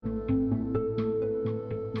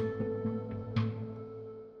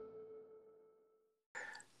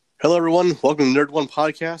Hello, everyone. Welcome to Nerd One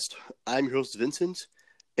Podcast. I'm your host, Vincent,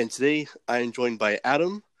 and today I am joined by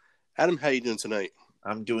Adam. Adam, how are you doing tonight?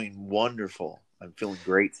 I'm doing wonderful. I'm feeling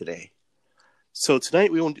great today. So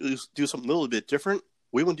tonight we want to do something a little bit different.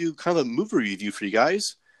 We want to do kind of a movie review for you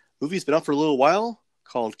guys. Movie's been out for a little while,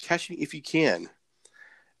 called Catch Me If You Can.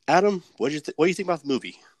 Adam, what do you think about the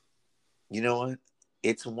movie? You know what?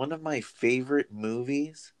 It's one of my favorite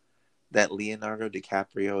movies that Leonardo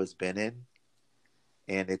DiCaprio has been in,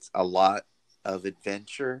 and it's a lot of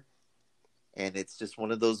adventure, and it's just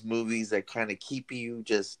one of those movies that kind of keep you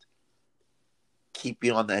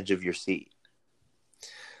on the edge of your seat.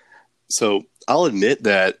 So I'll admit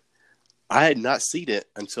that I had not seen it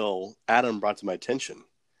until Adam brought it to my attention,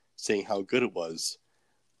 saying how good it was.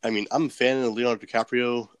 I mean, I'm a fan of Leonardo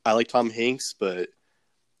DiCaprio. I like Tom Hanks, but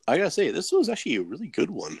I gotta say, this was actually a really good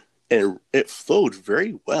one, and it flowed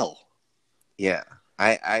very well. Yeah,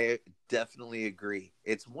 I definitely agree.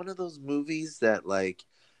 It's one of those movies that, like,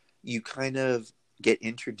 you kind of get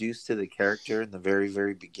introduced to the character in the very,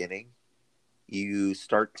 very beginning. You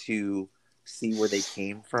start to see where they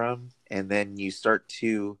came from, and then you start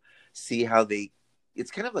to see how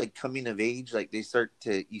it's kind of like coming of age. Like,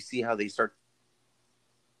 you see how they start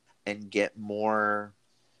and get more,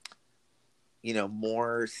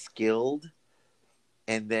 more skilled,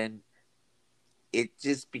 and then it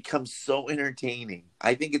just becomes so entertaining.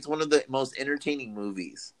 I think it's one of the most entertaining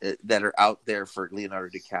movies that are out there for Leonardo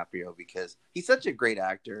DiCaprio, because he's such a great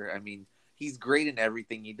actor. I mean, he's great in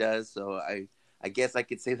everything he does. So I guess I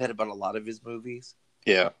could say that about a lot of his movies.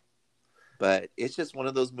 Yeah. But it's just one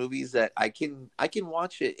of those movies that I can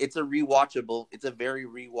watch it. It's a very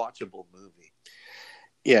rewatchable movie.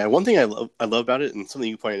 Yeah, one thing I love about it, and something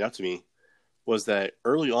you pointed out to me, was that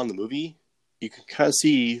early on in the movie, you can kind of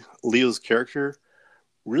see Leo's character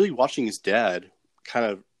really watching his dad kind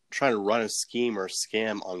of trying to run a scheme or a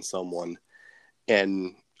scam on someone.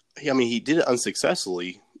 And, he did it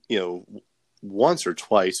unsuccessfully, once or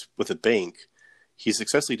twice with a bank. He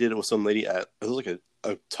successfully did it with some lady at, it was like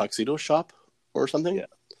a tuxedo shop or something. Yeah.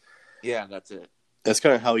 Yeah, that's it. That's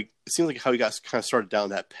kind of it seems like how he got kind of started down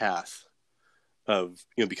that path of,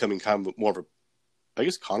 becoming kind of more of a, I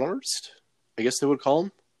guess, con artist, I guess they would call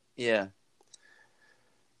him. Yeah.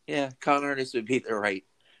 Yeah, con artist would be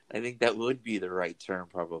I think that would be the right term,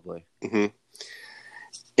 probably. Mm-hmm.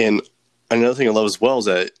 And another thing I love as well is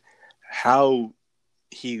that how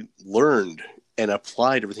he learned and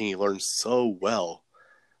applied everything he learned so well.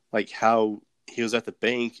 Like how he was at the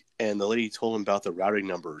bank and the lady told him about the routing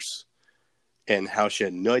numbers and how she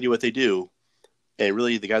had no idea what they do. And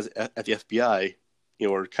really the guys at the FBI,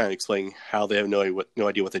 were kind of explaining how they have no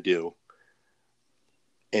idea what they do.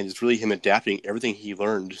 And it's really him adapting everything he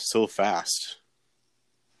learned so fast.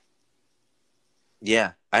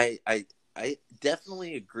 Yeah, I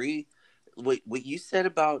definitely agree. What you said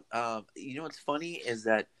about what's funny is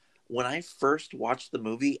that when I first watched the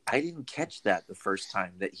movie, I didn't catch that the first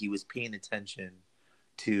time, that he was paying attention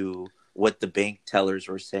to what the bank tellers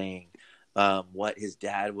were saying, what his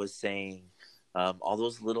dad was saying. All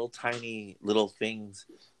those tiny little things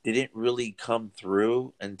didn't really come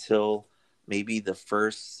through until maybe the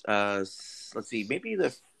first, maybe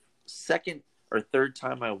the second or third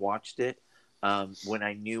time I watched it. When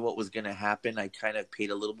I knew what was going to happen, I kind of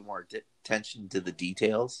paid a little bit more attention to the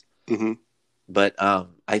details. Mm-hmm. But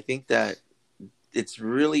I think that it's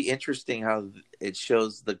really interesting how it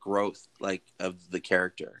shows the growth, of the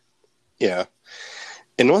character. Yeah.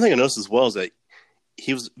 And one thing I noticed as well is that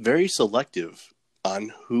he was very selective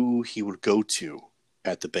on who he would go to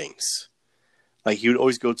at the banks. Like he would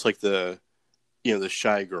always go to the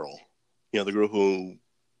shy girl, the girl who,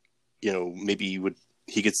 maybe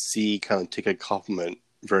he could see kind of take a compliment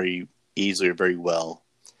very easily or very well.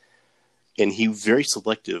 And he was very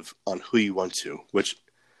selective on who he went to, which,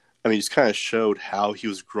 just kind of showed how he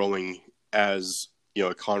was growing as,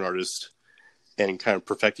 a con artist and kind of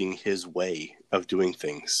perfecting his way of doing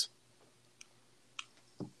things.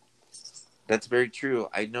 That's very true.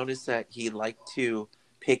 I noticed that he liked to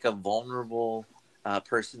pick a vulnerable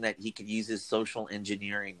person that he could use his social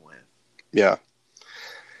engineering with. Yeah.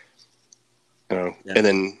 Yeah. And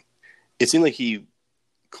then it seemed like he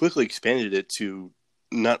quickly expanded it to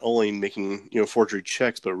not only making, forgery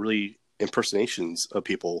checks, but really impersonations of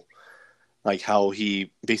people. Like how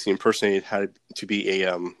he basically impersonated how to be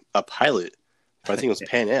a pilot, but I think it was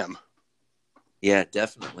Pan Am. Yeah,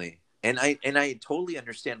 definitely. And I totally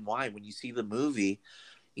understand why. When you see the movie,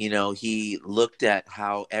 he looked at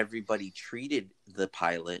how everybody treated the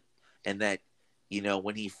pilot, and that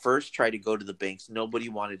when he first tried to go to the banks, nobody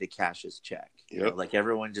wanted to cash his check. Yep. Like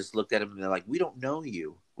everyone just looked at him and they're like, we don't know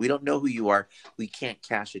you. We don't know who you are. We can't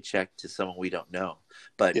cash a check to someone we don't know.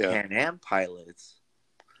 But Yeah. Pan Am pilots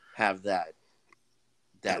have that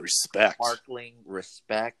respect. sparkling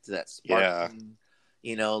respect, that Yeah. sparkling,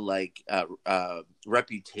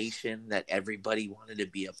 reputation that everybody wanted to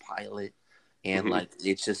be a pilot. And Mhm. like,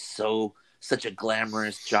 it's just such a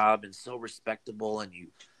glamorous job and so respectable. And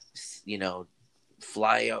you know,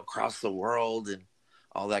 fly across the world and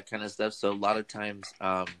all that kind of stuff. So a lot of times,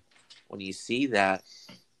 when you see that,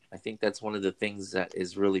 I think that's one of the things that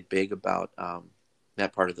is really big about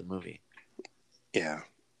that part of the movie. Yeah.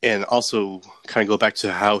 And also kind of go back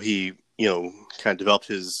to how he, kind of developed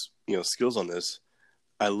his, skills on this.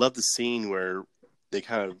 I love the scene where they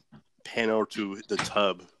kind of pan over to the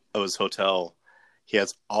tub of his hotel. He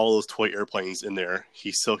has all those toy airplanes in there.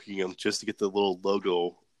 He's soaking them just to get the little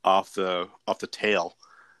logo off the tail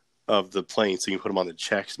of the plane, so you can put them on the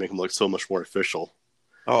checks to make them look so much more official.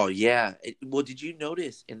 Oh yeah. Well, did you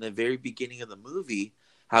notice in the very beginning of the movie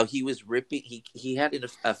how he was ripping? He had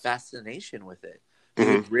a fascination with it.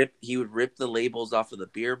 He would rip the labels off of the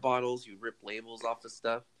beer bottles. He would rip labels off of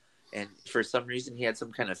stuff, and for some reason he had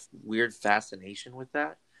some kind of weird fascination with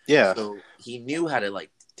that. Yeah. So he knew how to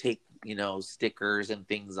like take stickers and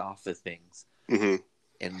things off of things,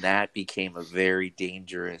 and that became a very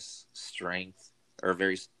dangerous strength or a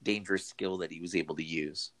very dangerous skill that he was able to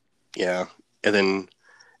use. Yeah, and then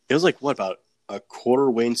it was like what, about a quarter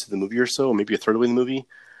way into the movie or so, maybe a third way in the movie,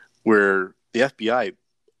 where the FBI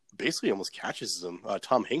basically almost catches him.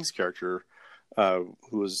 Tom Hanks' character, who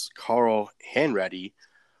was Carl Hanratty,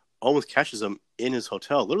 almost catches him in his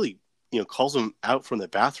hotel. Literally, calls him out from the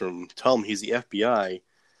bathroom, tell him he's the FBI,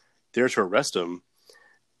 there to arrest him,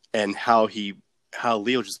 and how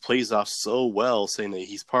Leo just plays off so well, saying that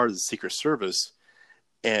he's part of the Secret Service,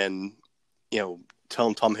 and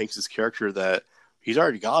telling Tom Hanks' character that he's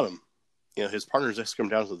already got him. His partner's just come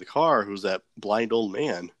down to the car, who's that blind old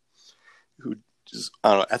man who just,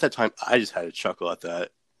 I don't know, at that time, I just had to chuckle at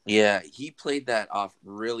that. Yeah, he played that off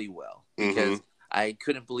really well because I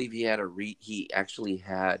couldn't believe he actually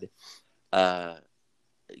had, like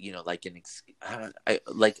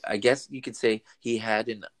I guess you could say he had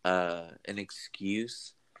an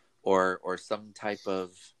excuse or some type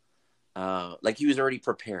of, like he was already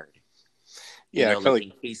prepared. Yeah, like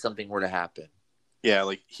in case something were to happen. Yeah,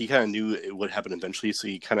 like he kind of knew it would happen eventually, so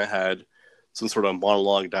he kind of had some sort of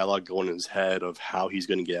dialogue going in his head of how he's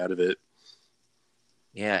going to get out of it.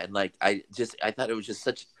 Yeah, and like I thought it was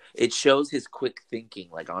just it shows his quick thinking,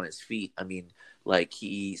 like on his feet. I mean, like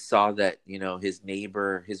he saw that his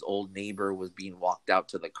old neighbor was being walked out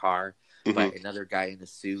to the car by another guy in a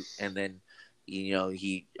suit, and then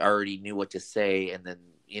he already knew what to say, and then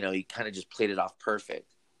he kind of just played it off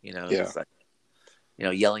perfect. It's like,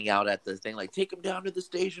 yelling out at the thing like, "Take him down to the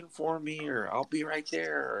station for me," or "I'll be right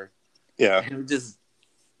there." Or, that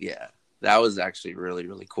was actually really,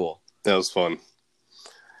 really cool. That was fun.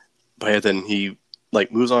 But yeah, then he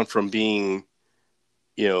moves on from being,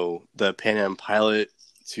 the Pan Am pilot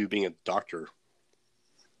to being a doctor.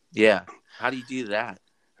 Yeah, how do you do that?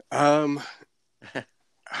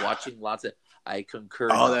 Watching lots of. I concur.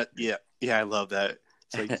 Oh, yeah, I love that.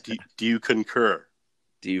 It's like, do you concur?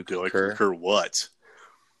 Do you concur? I concur what?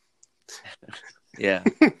 Yeah,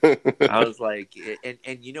 I was like,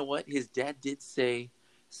 and you know what? His dad did say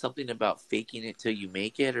something about faking it till you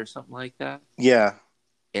make it, or something like that. Yeah.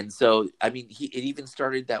 And so, I mean, it even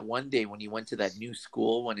started that one day when he went to that new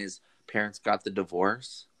school when his parents got the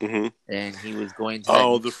divorce, and he was going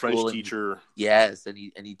to the French teacher. Yes, and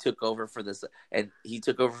he took over for this, and he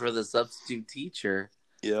took over for the substitute teacher.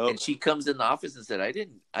 Yep. And she comes in the office and said, "I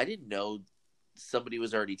didn't know somebody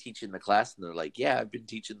was already teaching the class." And they're like, "Yeah, I've been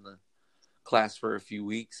teaching the class for a few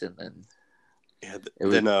weeks." And then,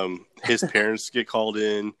 then his parents get called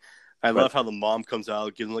in. I love how the mom comes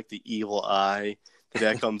out, gives him like the evil eye. The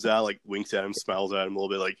dad comes out, like winks at him, smiles at him a little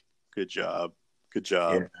bit, like, "Good job, good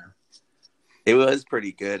job." Yeah. It was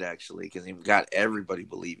pretty good actually because he got everybody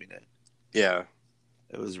believing it. Yeah,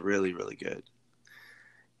 it was really, really good.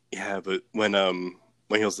 Yeah, but when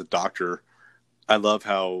he was the doctor, I love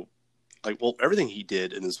how everything he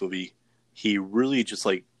did in this movie, he really just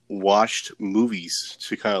watched movies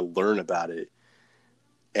to kind of learn about it,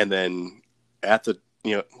 and then at the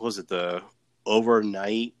what was it, the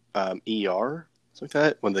overnight ER, something like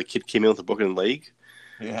that, when the kid came in with a broken leg.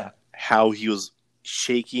 Yeah, how he was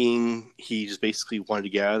shaking, he just basically wanted to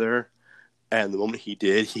get out of there, and the moment he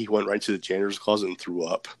did, he went right to the janitor's closet and threw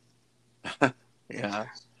up. Yeah,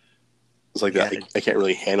 it's like that. I can't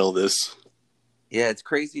really handle this. Yeah, it's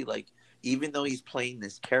crazy. Like even though he's playing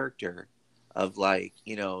this character of like,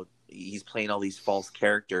 he's playing all these false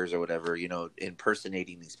characters or whatever,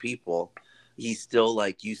 impersonating these people, he's still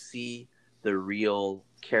like, you see the real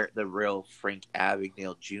Frank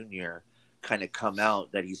Abagnale Jr. kind of come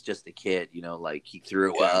out, that he's just a kid, like he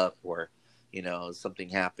threw up, or something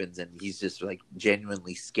happens and he's just like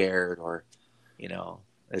genuinely scared, or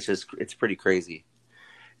it's pretty crazy.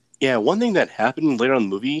 Yeah, one thing that happened later on in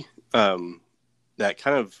the movie, that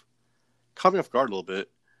kind of caught me off guard a little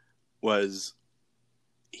bit, was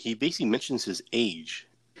he basically mentions his age.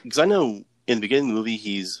 Because I know in the beginning of the movie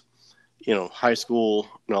he's, high school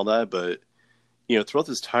and all that, but, throughout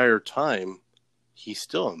this entire time, he's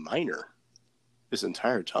still a minor this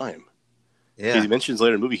entire time. Yeah. He mentions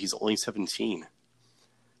later in the movie he's only 17.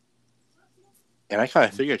 And I kind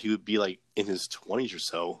of figured he would be like in his 20s or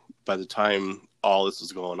so by the time all this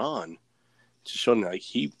was going on. Just showing like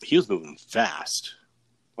he was moving fast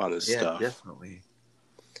on this stuff. Yeah, definitely.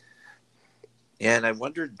 And I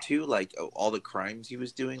wondered too, like, all the crimes he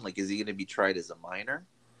was doing, like, is he going to be tried as a minor,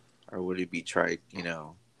 or would he be tried?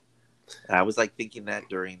 I was like thinking that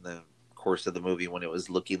during the course of the movie when it was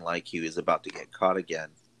looking like he was about to get caught again.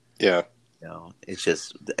 Yeah.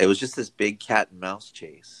 It was just this big cat and mouse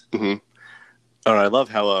chase. Mm-hmm. Oh, I love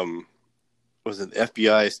how was it the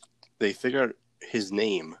FBI? They figured out his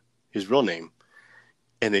name, his real name,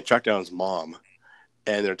 and they tracked down his mom,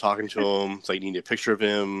 and they're talking to him. It's like, you need a picture of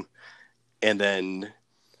him, and then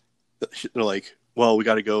they're like, "Well, we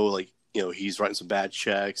got to go. Like, he's writing some bad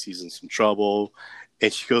checks. He's in some trouble."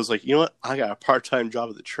 And she goes like, "You know what? I got a part-time job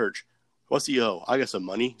at the church. What's he owe? I got some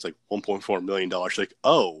money." It's like $1.4 million. She's like,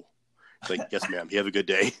 "Oh." It's like, "Yes, ma'am. You have a good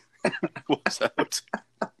day." What's out?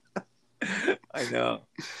 I know.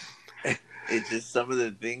 It's just some of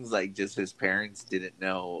the things, like, just his parents didn't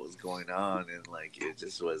know what was going on, and like it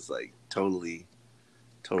just was like totally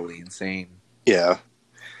insane. Yeah,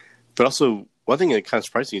 but also one thing that kind of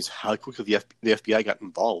surprised me is how quickly the FBI got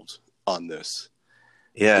involved on this.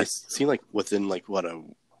 Yeah, it seemed like within like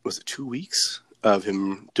was it 2 weeks of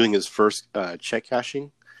him doing his first check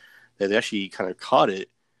cashing, that they actually kind of caught it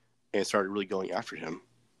and started really going after him.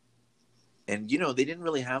 And they didn't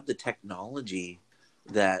really have the technology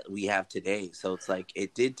that we have today, so it's like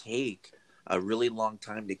it did take a really long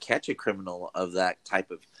time to catch a criminal of that type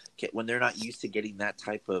of, when they're not used to getting that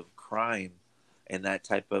type of crime and that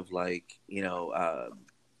type of like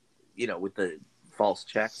with the false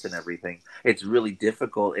checks and everything. It's really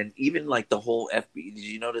difficult. And even like the whole FBI, did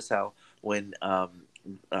you notice how when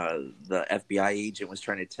the FBI agent was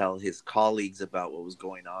trying to tell his colleagues about what was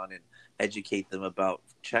going on and educate them about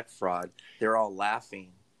check fraud, they're all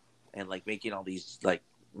laughing and like making all these like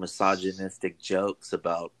misogynistic jokes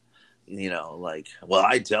about, like, well,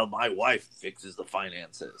 I tell my wife fixes the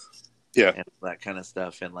finances. Yeah. And that kind of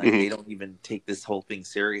stuff. And like, they don't even take this whole thing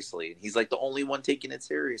seriously. And he's like the only one taking it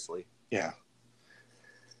seriously. Yeah.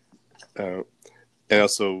 And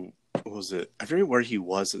also, what was it? I forget where he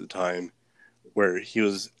was at the time, where he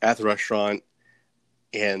was at the restaurant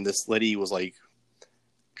and this lady was like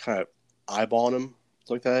kind of eyeballing him,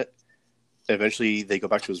 like that. And eventually they go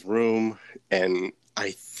back to his room and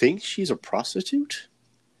I think she's a prostitute.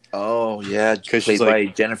 Oh, yeah. Because she's played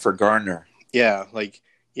by Jennifer Garner. Yeah. Like,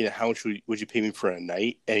 how much would you pay me for a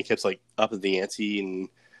night? And he kept like up at the ante and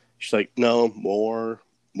she's like, no, more.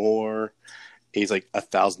 And he's like,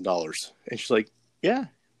 $1,000. And she's like, yeah,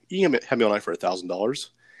 you can have me all night for $1,000.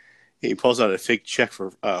 He pulls out a fake check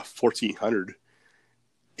for $1,400.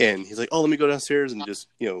 And he's like, oh, let me go downstairs and just,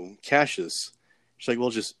 cash this. She's like, well,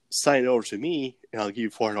 just sign it over to me and I'll give you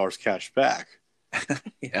 $400 cash back.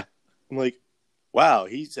 Yeah. I'm like, wow,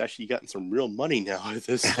 he's actually gotten some real money now out of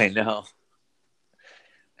this. I know.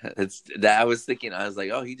 It's that I was thinking. I was like,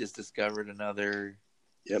 oh, he just discovered another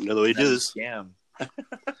way to do this. Scam.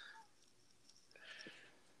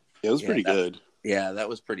 It was pretty good. Yeah, that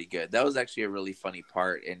was pretty good. That was actually a really funny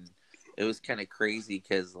part, and it was kind of crazy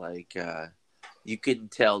because, like, you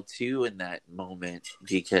couldn't tell too in that moment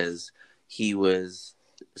because he was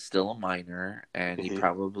still a minor, and he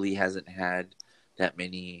probably hasn't had that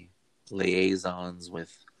many liaisons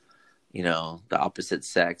with, the opposite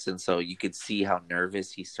sex, and so you could see how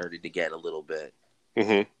nervous he started to get a little bit.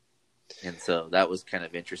 And so that was kind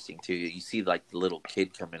of interesting too. You see like the little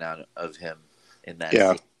kid coming out of him in that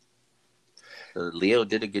scene. So Leo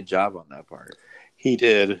did a good job on that part. He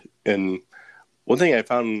did. And one thing I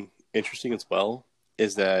found interesting as well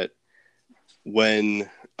is that when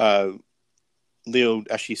Leo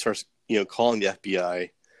actually starts, calling the FBI,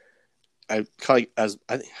 I think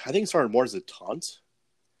it started more as a taunt.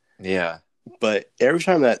 Yeah. But every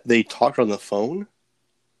time that they talked on the phone,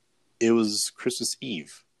 it was Christmas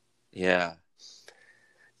Eve. Yeah.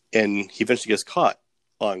 And he eventually gets caught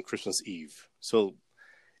on Christmas Eve. So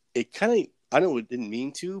it kind of, I know it didn't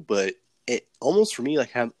mean to, but it almost for me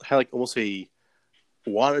like had like almost a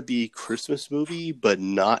wannabe Christmas movie, but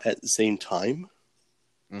not at the same time.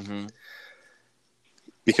 Mm-hmm.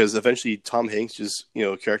 Because eventually Tom Hanks just,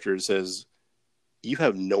 character says, "You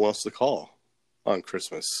have no one else to call on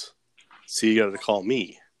Christmas, so you got to call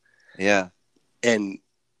me." Yeah. And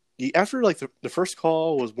after like the first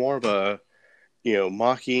call was more of a,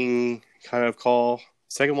 mocking kind of call.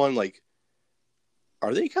 Second one, like,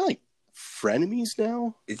 are they kind of like frenemies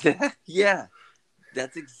now? Yeah.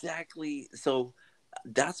 That's exactly so.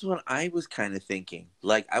 That's what I was kind of thinking.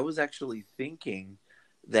 Like, I was actually thinking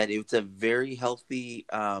that it's a very healthy,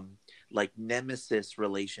 like nemesis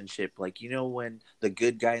relationship. Like, when the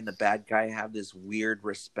good guy and the bad guy have this weird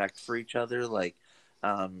respect for each other. Like,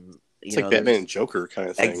 It's like Batman and Joker kind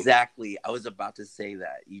of thing. exactly. I was about to say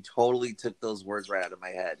that. You totally took those words right out of my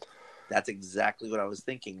head. That's exactly what I was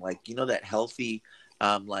thinking. Like, that healthy,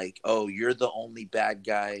 like, oh, you're the only bad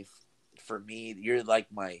guy for me. You're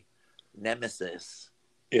like my nemesis,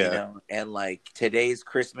 Yeah. and like today's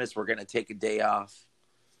Christmas, we're going to take a day off.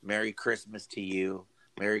 Merry Christmas to you.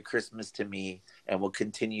 Merry Christmas to me. And we'll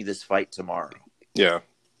continue this fight tomorrow. Yeah.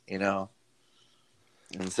 And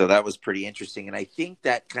so that was pretty interesting. And I think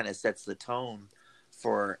that kind of sets the tone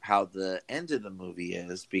for how the end of the movie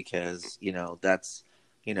is because, that's,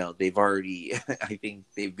 they've already, I think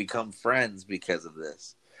they've become friends because of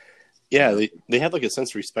this. Yeah, they have like a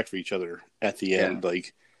sense of respect for each other at the end. Yeah.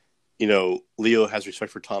 Like, Leo has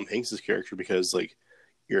respect for Tom Hanks's character because like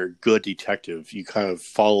you're a good detective. You kind of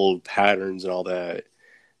follow patterns and all that.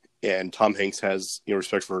 And Tom Hanks has,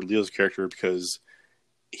 respect for Leo's character because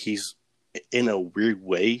he's in a weird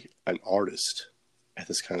way an artist at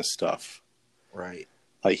this kind of stuff. Right.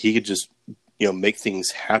 Like he could just, make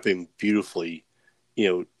things happen beautifully,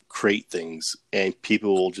 create things, and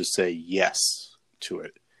people will just say yes to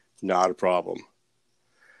it. Not a problem.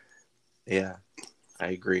 Yeah, I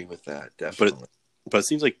agree with that, definitely. But it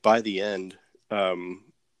seems like by the end,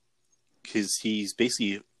 because he's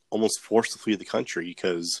basically almost forced to flee the country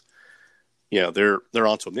because, they're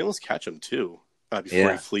onto him. They almost catch him too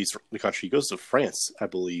before he flees the country. He goes to France, I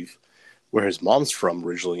believe, where his mom's from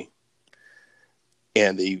originally,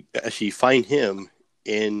 and they actually find him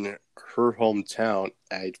in her hometown.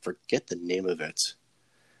 I forget the name of it.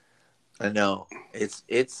 I know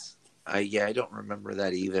I don't remember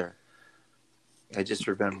that either. I just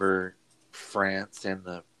remember France and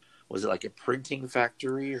was it like a printing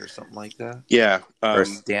factory or something like that? Yeah, or a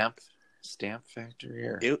stamp factory?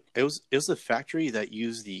 Or... It was a factory that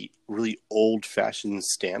used the really old fashioned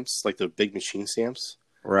stamps, like the big machine stamps,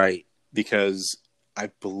 right? Because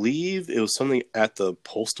I believe it was something at the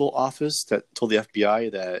postal office that told the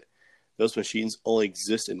FBI that those machines only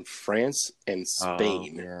exist in France and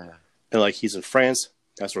Spain. Oh, yeah. And like he's in France,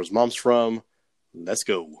 that's where his mom's from. Let's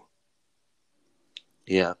go.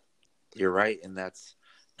 Yeah, you're right, and that's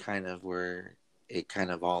kind of where it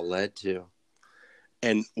kind of all led to.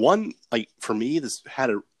 And one, like for me, this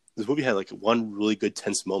movie had like one really good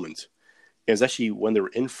tense moment. It was actually when they were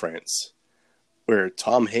in France, where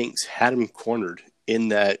Tom Hanks had him cornered in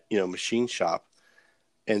that machine shop,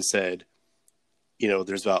 and said,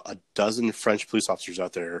 there's about a dozen French police officers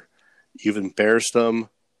out there. You've embarrassed them.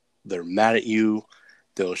 They're mad at you.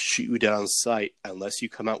 They'll shoot you down on sight unless you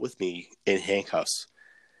come out with me in handcuffs.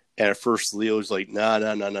 And at first, Leo's like, no,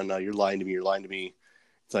 you're lying to me. You're lying to me.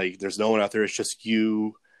 It's like, there's no one out there. It's just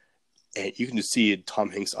you. And you can just see in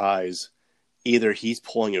Tom Hanks' eyes, either he's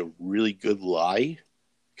pulling a really good lie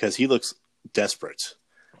because he looks desperate.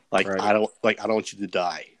 Like, right. I don't want you to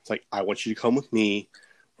die. It's like, I want you to come with me.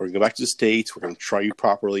 We're going to go back to the States. We're going to try you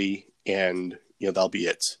properly. And, that'll be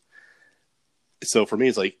it. So for me,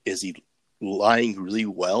 it's like, is he lying really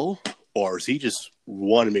well? Or does he just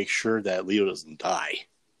want to make sure that Leo doesn't die?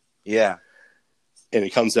 Yeah. And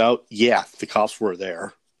it comes out, yeah, the cops were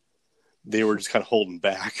there. They were just kind of holding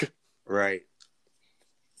back. Right.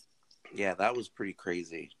 Yeah, that was pretty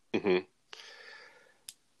crazy. Mm-hmm.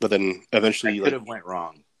 But then eventually... That could have went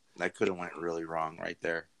wrong. That could have went really wrong right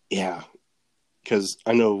there. Yeah. Because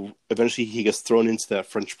I know eventually he gets thrown into that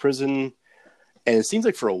French prison. And it seems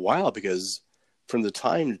like for a while, because from the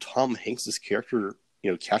time Tom Hanks' character,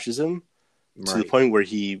 catches him, to the point where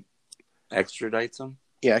he... extradites him?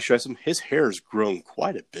 Yeah, extradites him. His hair has grown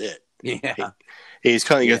quite a bit. Yeah. He's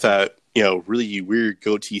kind of got that, really weird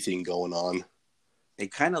goatee thing going on.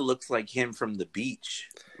 It kind of looks like him from The Beach.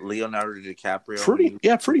 Leonardo DiCaprio.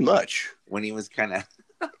 Pretty much. When he was kind of...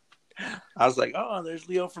 I was like, oh, there's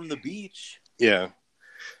Leo from The Beach. Yeah.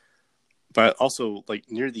 But also, like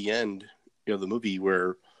near the end, the movie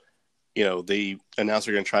where they announced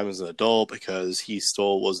they're going to try him as an adult because he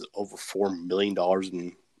stole was it over $4 million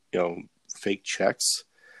in fake checks.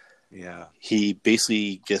 Yeah. He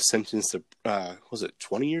basically gets sentenced to was it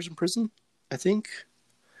 20 years in prison, I think,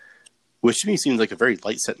 which to me seems like a very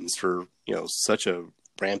light sentence for such a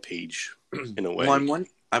rampage in a Well, way.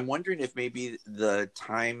 I'm wondering if maybe the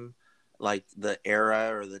time, like the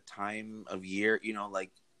era or the time of year,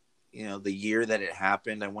 like the year that it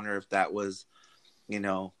happened. I wonder if that was, you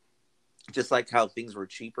know, just like how things were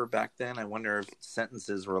cheaper back then. I wonder if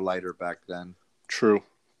sentences were lighter back then. True.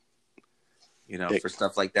 For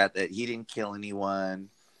stuff like that. That he didn't kill anyone.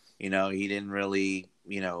 He didn't really,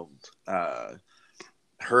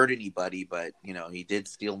 hurt anybody, but he did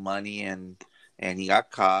steal money and he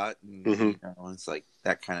got caught. And, it's like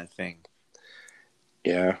that kind of thing.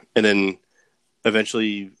 Yeah, and then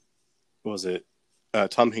eventually, what was it?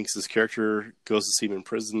 Tom Hanks's character goes to see him in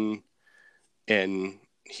prison, and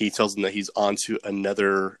he tells him that he's on to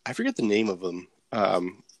another. I forget the name of him.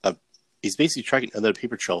 He's basically tracking another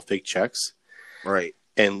paper trail of fake checks. Right.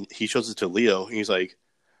 And he shows it to Leo, and he's like,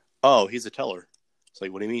 "Oh, he's a teller." It's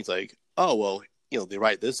like, what do you mean? He's like, "Oh, well, they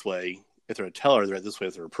write this way. If they're a teller, they write this way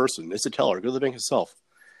if they're a person. It's a teller. Go to the bank itself."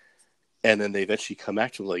 And then they eventually come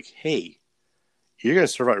back to him like, "Hey, you're going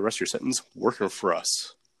to serve out the rest of your sentence working for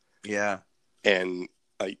us." Yeah. And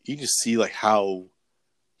you just see like how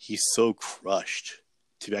he's so crushed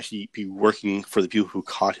to actually be working for the people who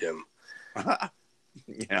caught him.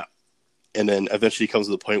 Yeah. And then eventually comes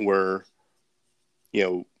to the point where,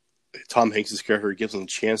 Tom Hanks' character gives him a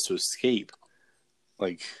chance to escape.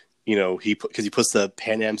 Like, because he puts the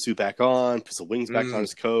Pan Am suit back on, puts the wings back on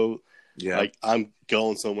his coat. Yeah. Like, I'm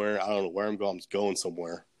going somewhere. I don't know where I'm going. I'm just going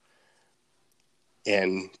somewhere.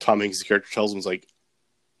 And Tom Hanks' character tells him, like,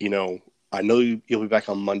 I know you'll be back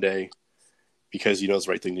on Monday because it's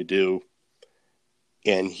the right thing to do.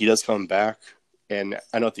 And he does come back. And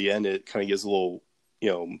I know at the end it kind of gives a little,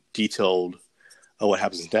 detailed of what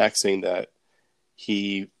happens next, saying that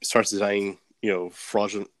he starts designing,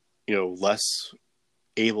 fraudulent, less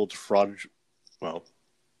able to fraud. Well,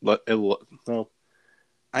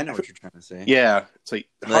 I know what you're trying to say. Yeah, it's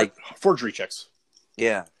like forgery checks.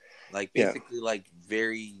 Yeah, like basically like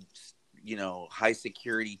very, high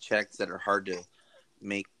security checks that are hard to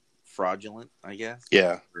make fraudulent, I guess.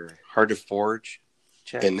 Yeah, or hard to forge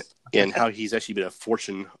checks. And how he's actually made a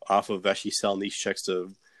fortune off of actually selling these checks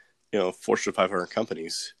to, Fortune 500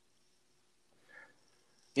 companies.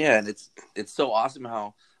 Yeah, and it's so awesome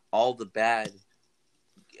how all the bad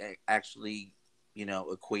actually,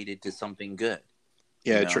 equated to something good.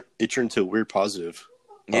 Yeah, it turned into a weird positive.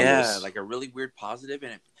 Yeah, like a really weird positive,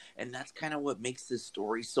 and that's kind of what makes this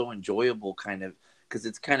story so enjoyable, kind of, because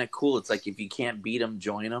it's kind of cool. It's like if you can't beat them,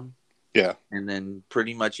 join them. Yeah, and then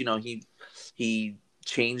pretty much, he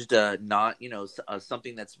changed not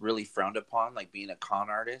something that's really frowned upon, like being a con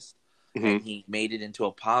artist, and he made it into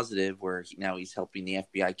a positive where now he's helping the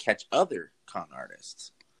FBI catch other con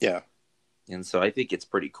artists. Yeah, and so I think it's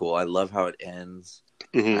pretty cool. I love how it ends.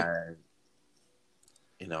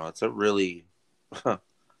 It's a really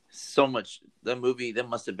so much. The movie, that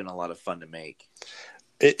must have been a lot of fun to make.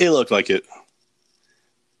 It looked like it,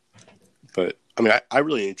 but I mean, I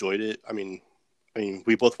really enjoyed it. I mean,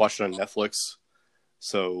 we both watched it on Netflix,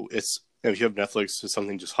 so it's if you have Netflix, it's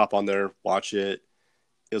something, just hop on there, watch it.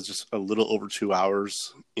 It was just a little over 2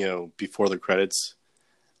 hours, before the credits.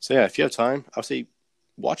 So yeah, if you have time, I'll say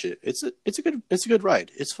watch it. It's a good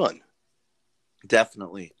ride. It's fun.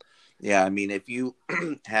 Definitely. Yeah, I mean, if you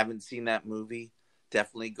haven't seen that movie,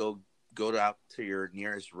 definitely go out to your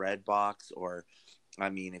nearest Redbox, or, I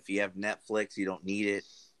mean, if you have Netflix, you don't need it.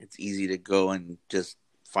 It's easy to go and just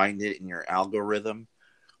find it in your algorithm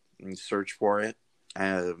and search for it.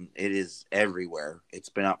 It is everywhere. It's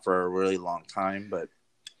been out for a really long time, but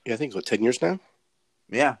yeah, I think it's 10 years now.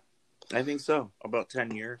 Yeah, I think so. About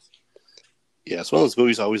 10 years. Yeah, it's one of those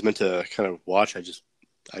movies I always meant to kind of watch. I just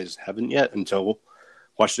haven't yet until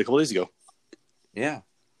watched it a couple days ago. Yeah,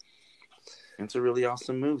 it's a really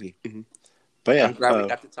awesome movie. But yeah, I'm glad we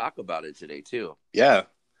got to talk about it today too. Yeah,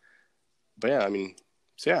 but yeah, I mean,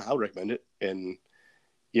 so yeah, I would recommend it. And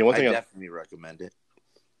one thing I definitely recommend it.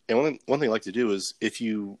 And one thing I like to do is if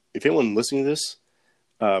anyone listening to this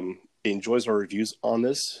enjoys our reviews on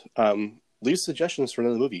this, leave suggestions for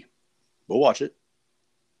another movie. We'll watch it.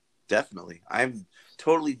 Definitely. I'm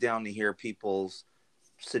totally down to hear people's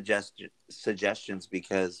suggestions,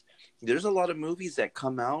 because there's a lot of movies that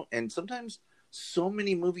come out, and sometimes so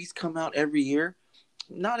many movies come out every year.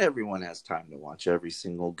 Not everyone has time to watch every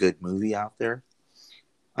single good movie out there.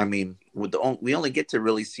 I mean, we only get to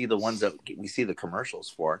really see the ones that we see the commercials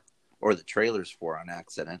for or the trailers for on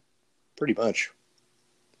accident. Pretty much.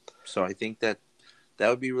 So I think that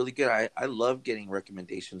would be really good. I love getting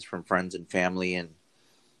recommendations from friends and family and,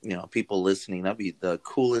 people listening. That'd be the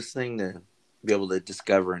coolest thing to be able to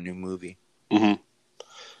discover a new movie. Mm-hmm.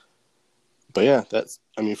 But yeah,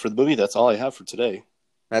 for the movie, that's all I have for today.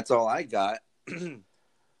 That's all I got.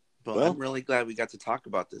 But Well, I'm really glad we got to talk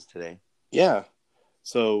about this today. Yeah.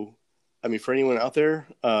 So, for anyone out there,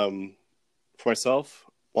 for myself,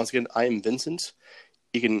 once again, I am Vincent.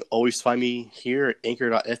 You can always find me here at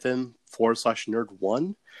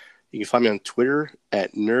anchor.fm/nerd1. You can find me on Twitter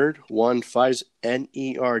at nerd15,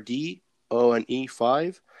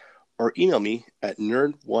 NERDONE5, or email me at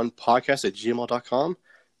nerd1podcast@gmail.com.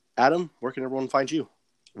 Adam, where can everyone find you?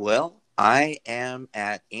 Well, I am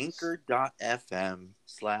at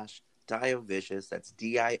anchor.fm/DioVicious. That's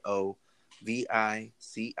DIOVICIOUS.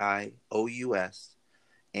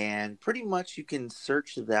 And pretty much you can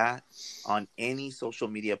search that on any social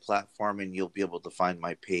media platform and you'll be able to find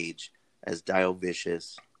my page as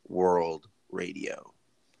DioVicious World Radio.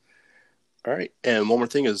 All right. And one more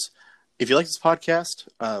thing is, if you like this podcast,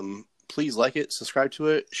 please like it, subscribe to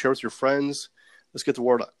it, share with your friends. Let's get the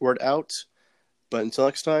word out. But until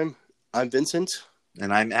next time, I'm Vincent.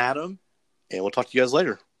 And I'm Adam. And we'll talk to you guys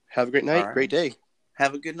later. Have a great night, Right. great day.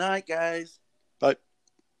 Have a good night, guys. Bye.